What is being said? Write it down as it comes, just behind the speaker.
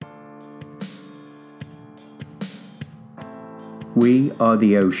We are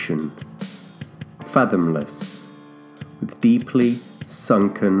the ocean, fathomless, with deeply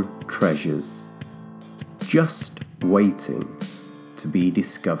sunken treasures, just waiting to be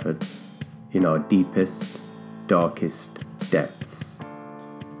discovered in our deepest, darkest depths.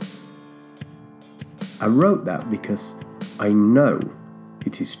 I wrote that because I know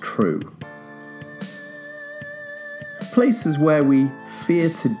it is true. Places where we fear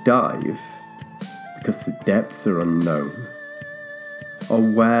to dive because the depths are unknown, or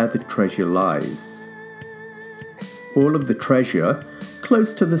where the treasure lies. All of the treasure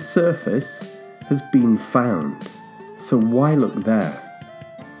close to the surface has been found, so why look there?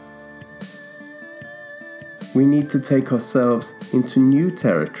 We need to take ourselves into new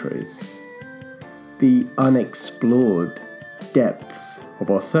territories, the unexplored depths of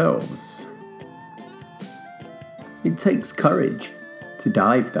ourselves. It takes courage to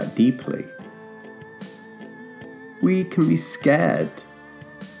dive that deeply. We can be scared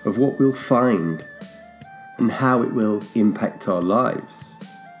of what we'll find and how it will impact our lives.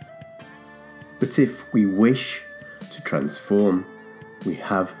 But if we wish to transform, we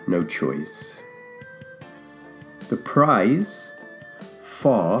have no choice. The prize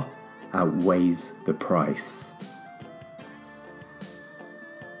far outweighs the price.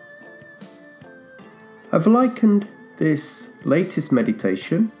 I've likened this latest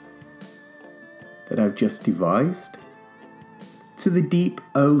meditation that I've just devised to the deep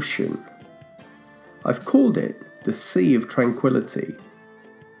ocean. I've called it the Sea of Tranquility.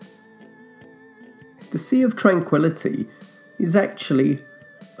 The Sea of Tranquility is actually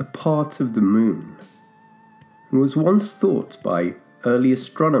a part of the moon and was once thought by early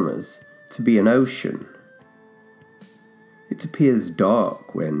astronomers to be an ocean. It appears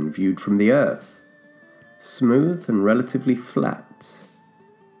dark when viewed from the Earth, smooth and relatively flat.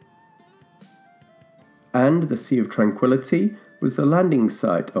 And the Sea of Tranquility was the landing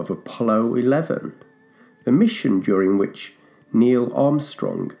site of Apollo 11, the mission during which Neil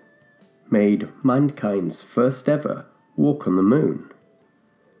Armstrong made mankind's first ever walk on the moon.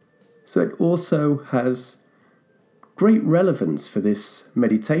 So it also has great relevance for this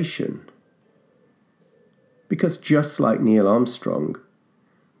meditation, because just like Neil Armstrong,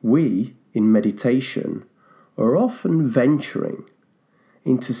 we in meditation are often venturing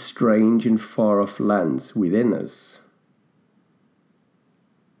into strange and far-off lands within us.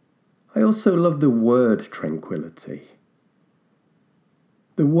 I also love the word tranquility.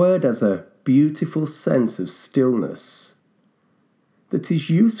 The word has a beautiful sense of stillness that is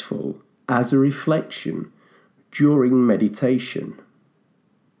useful as a reflection during meditation.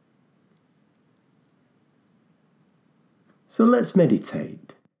 So let's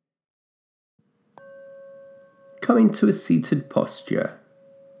meditate. Come into a seated posture.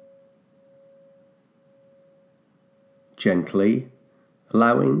 Gently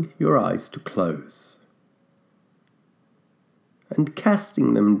allowing your eyes to close and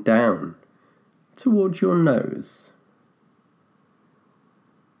casting them down towards your nose.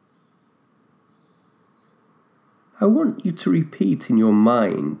 I want you to repeat in your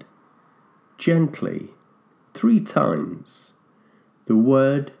mind, gently, 3 times, the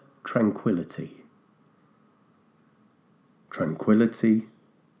word tranquility. Tranquility,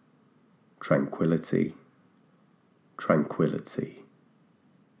 tranquility, tranquility.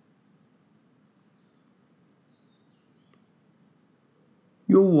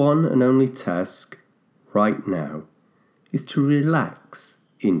 Your one and only task right now is to relax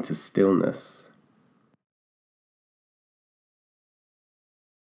into stillness.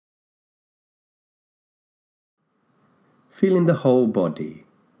 Feeling the whole body,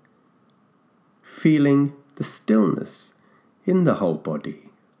 feeling the stillness in the whole body.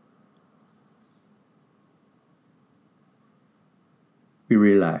 We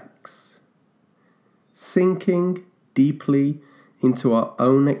relax, sinking deeply into our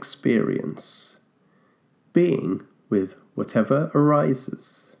own experience, being with whatever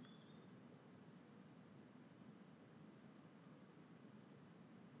arises.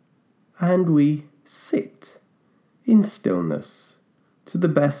 And we sit in stillness to the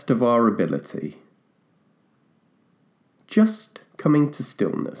best of our ability, just coming to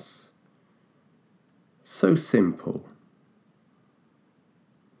stillness. So simple.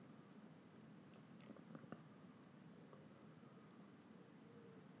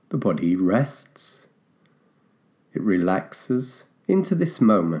 The body rests, it relaxes into this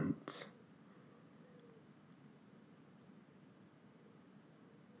moment.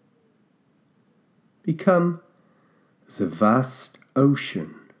 Become as a vast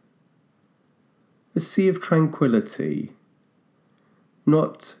ocean, a sea of tranquility,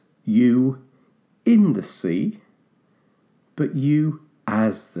 not you in the sea, but you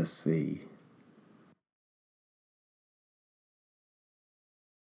as the sea.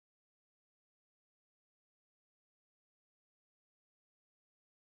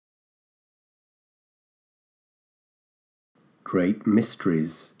 Great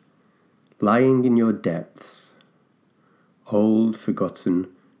mysteries lying in your depths, old forgotten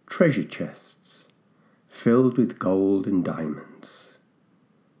treasure chests filled with gold and diamonds,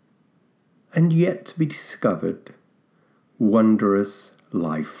 and yet to be discovered wondrous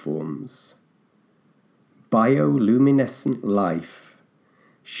life forms, bioluminescent life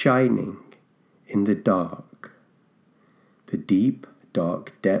shining in the dark, the deep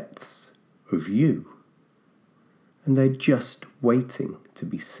dark depths of you, and they're just waiting to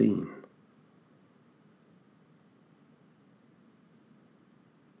be seen.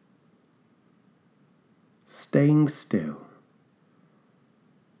 Staying still.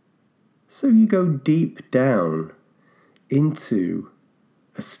 So you go deep down into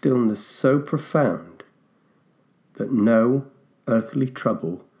a stillness so profound that no earthly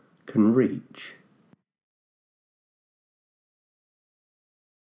trouble can reach.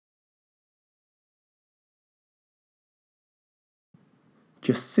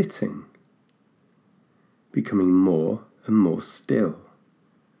 Just sitting, becoming more and more still,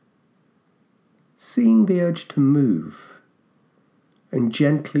 seeing the urge to move and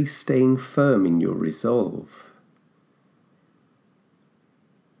gently staying firm in your resolve.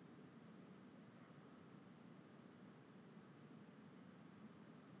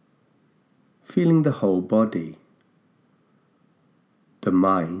 Feeling the whole body, the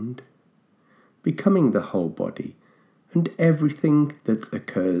mind, becoming the whole body and everything that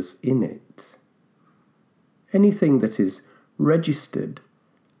occurs in it. Anything that is registered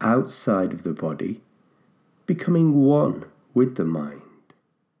outside of the body, becoming one with the mind.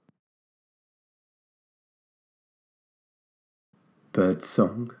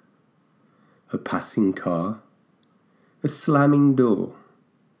 Birdsong, a passing car, a slamming door.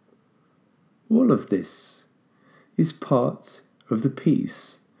 All of this is part of the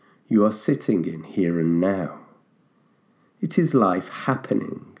peace you are sitting in here and now. It is life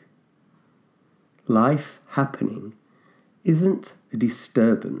happening. Life happening isn't a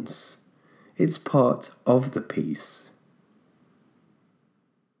disturbance. It's part of the peace.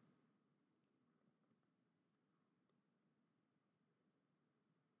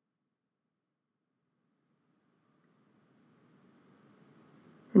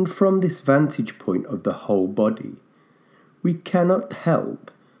 And from this vantage point of the whole body, we cannot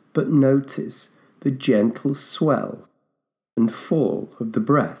help but notice the gentle swell and fall of the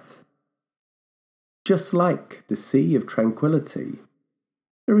breath. Just like the sea of tranquility,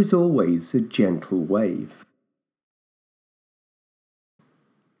 there is always a gentle wave.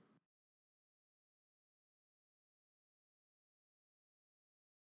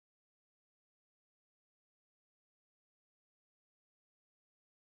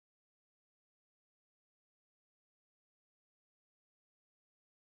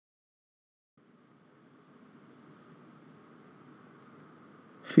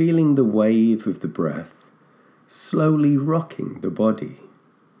 Feeling the wave of the breath slowly rocking the body,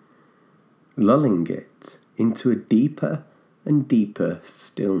 lulling it into a deeper and deeper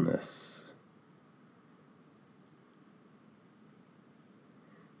stillness.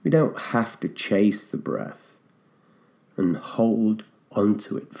 We don't have to chase the breath and hold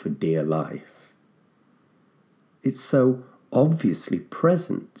onto it for dear life. It's so obviously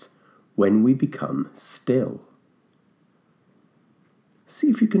present when we become still. See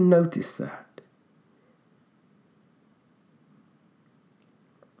if you can notice that.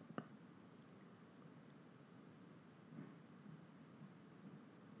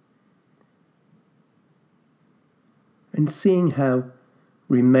 And seeing how,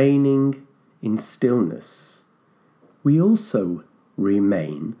 remaining in stillness, we also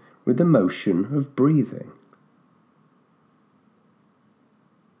remain with the motion of breathing.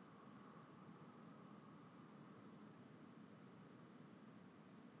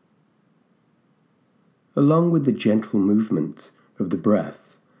 Along with the gentle movement of the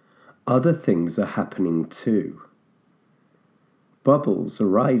breath, other things are happening too. Bubbles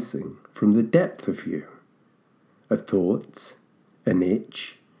arising from the depth of you. A thought, an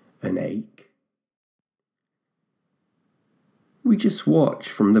itch, an ache. We just watch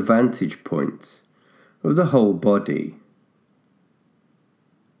from the vantage point of the whole body,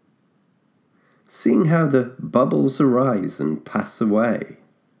 seeing how the bubbles arise and pass away.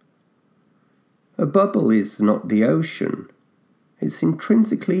 A bubble is not the ocean. It's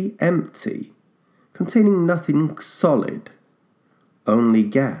intrinsically empty, containing nothing solid, only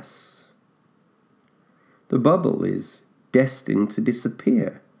gas. The bubble is destined to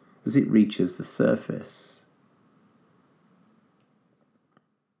disappear as it reaches the surface.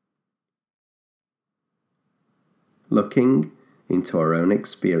 Looking into our own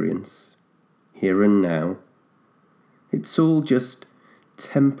experience, here and now, it's all just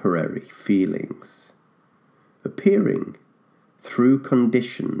temporary feelings, appearing through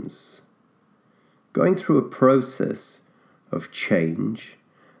conditions, going through a process of change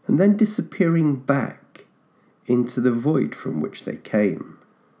and then disappearing back into the void from which they came.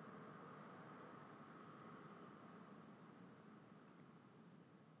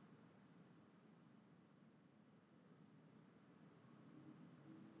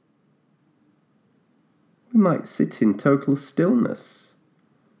 We might sit in total stillness,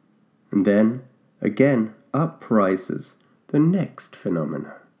 and then again up rises the next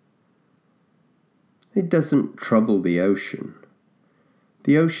phenomena. It doesn't trouble the ocean.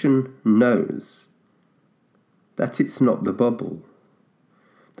 The ocean knows that it's not the bubble,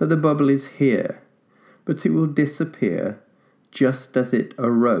 that the bubble is here, but it will disappear just as it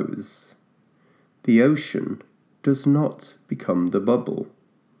arose. The ocean does not become the bubble.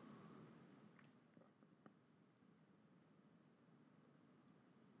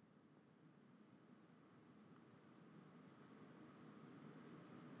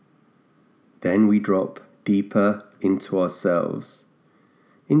 Then we drop deeper into ourselves,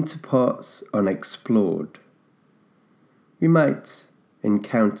 into parts unexplored. We might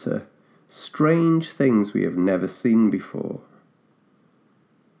encounter strange things we have never seen before.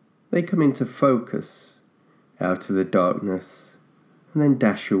 They come into focus out of the darkness and then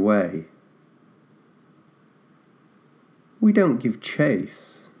dash away. We don't give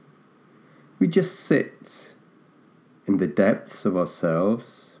chase. We just sit in the depths of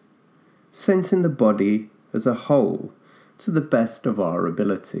ourselves, sensing the body as a whole to the best of our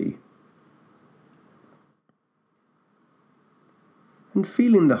ability, and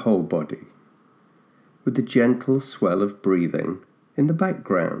feeling the whole body with the gentle swell of breathing in the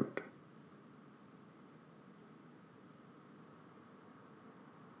background.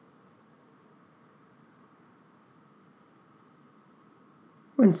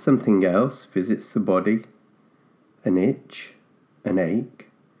 When something else visits the body, an itch, an ache,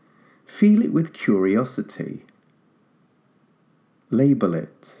 feel it with curiosity. Label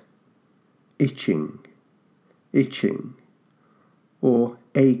it itching, itching, or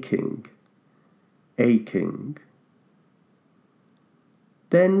aching, aching.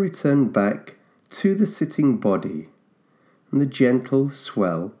 Then return back to the sitting body and the gentle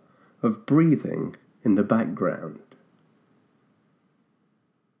swell of breathing in the background.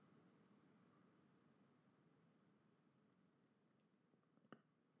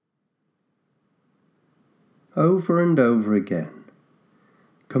 Over and over again,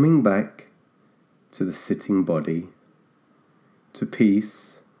 coming back to the sitting body, to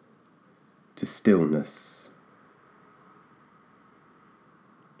peace, to stillness.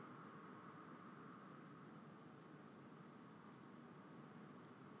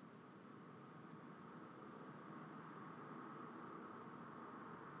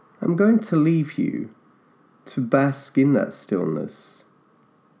 I'm going to leave you to bask in that stillness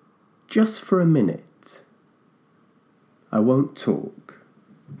just for a minute. I won't talk.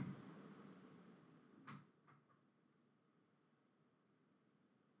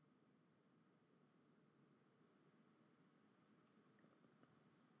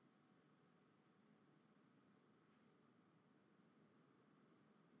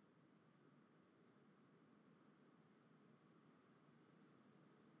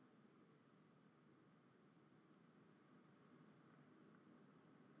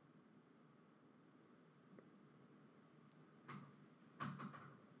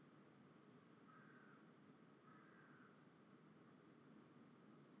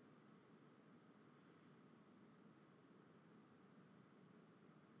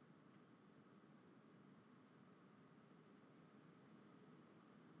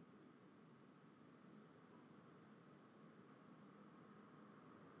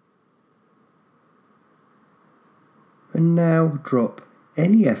 And now drop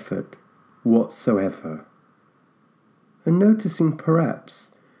any effort whatsoever, and noticing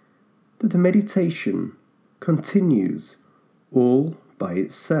perhaps that the meditation continues all by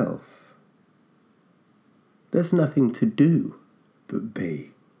itself. There's nothing to do but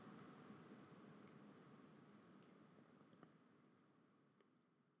be.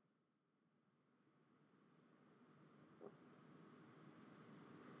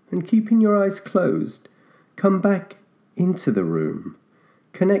 And keeping your eyes closed, come back into the room,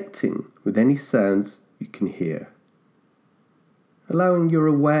 connecting with any sounds you can hear, allowing your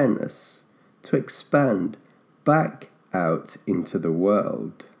awareness to expand back out into the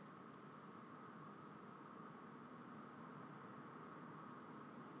world.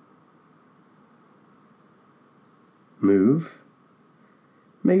 Move,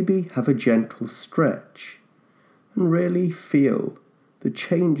 maybe have a gentle stretch, and really feel the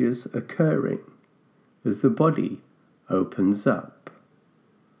changes occurring as the body opens up.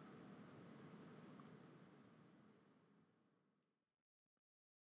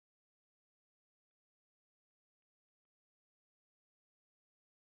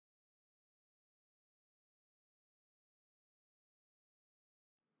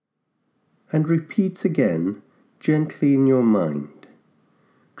 And repeat again gently in your mind,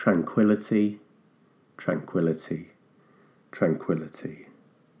 tranquility, tranquility, tranquility.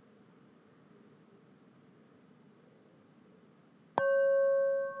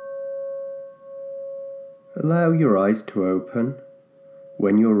 Allow your eyes to open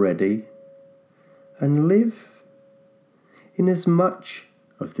when you're ready, and live in as much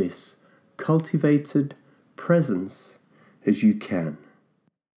of this cultivated presence as you can.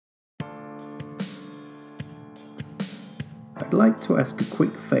 I'd like to ask a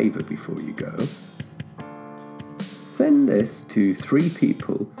quick favour before you go. Send this to 3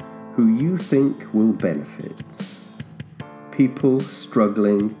 people who you think will benefit. People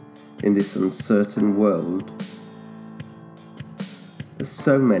struggling in this uncertain world. There's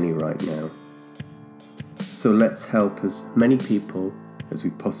so many right now. So let's help as many people as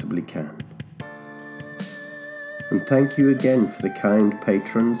we possibly can. And thank you again for the kind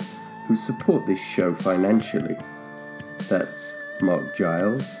patrons who support this show financially. That's Mark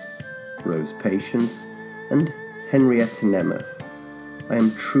Giles, Rose Patience, and Henrietta Nemeth. I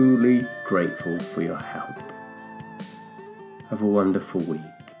am truly grateful for your help. Have a wonderful week.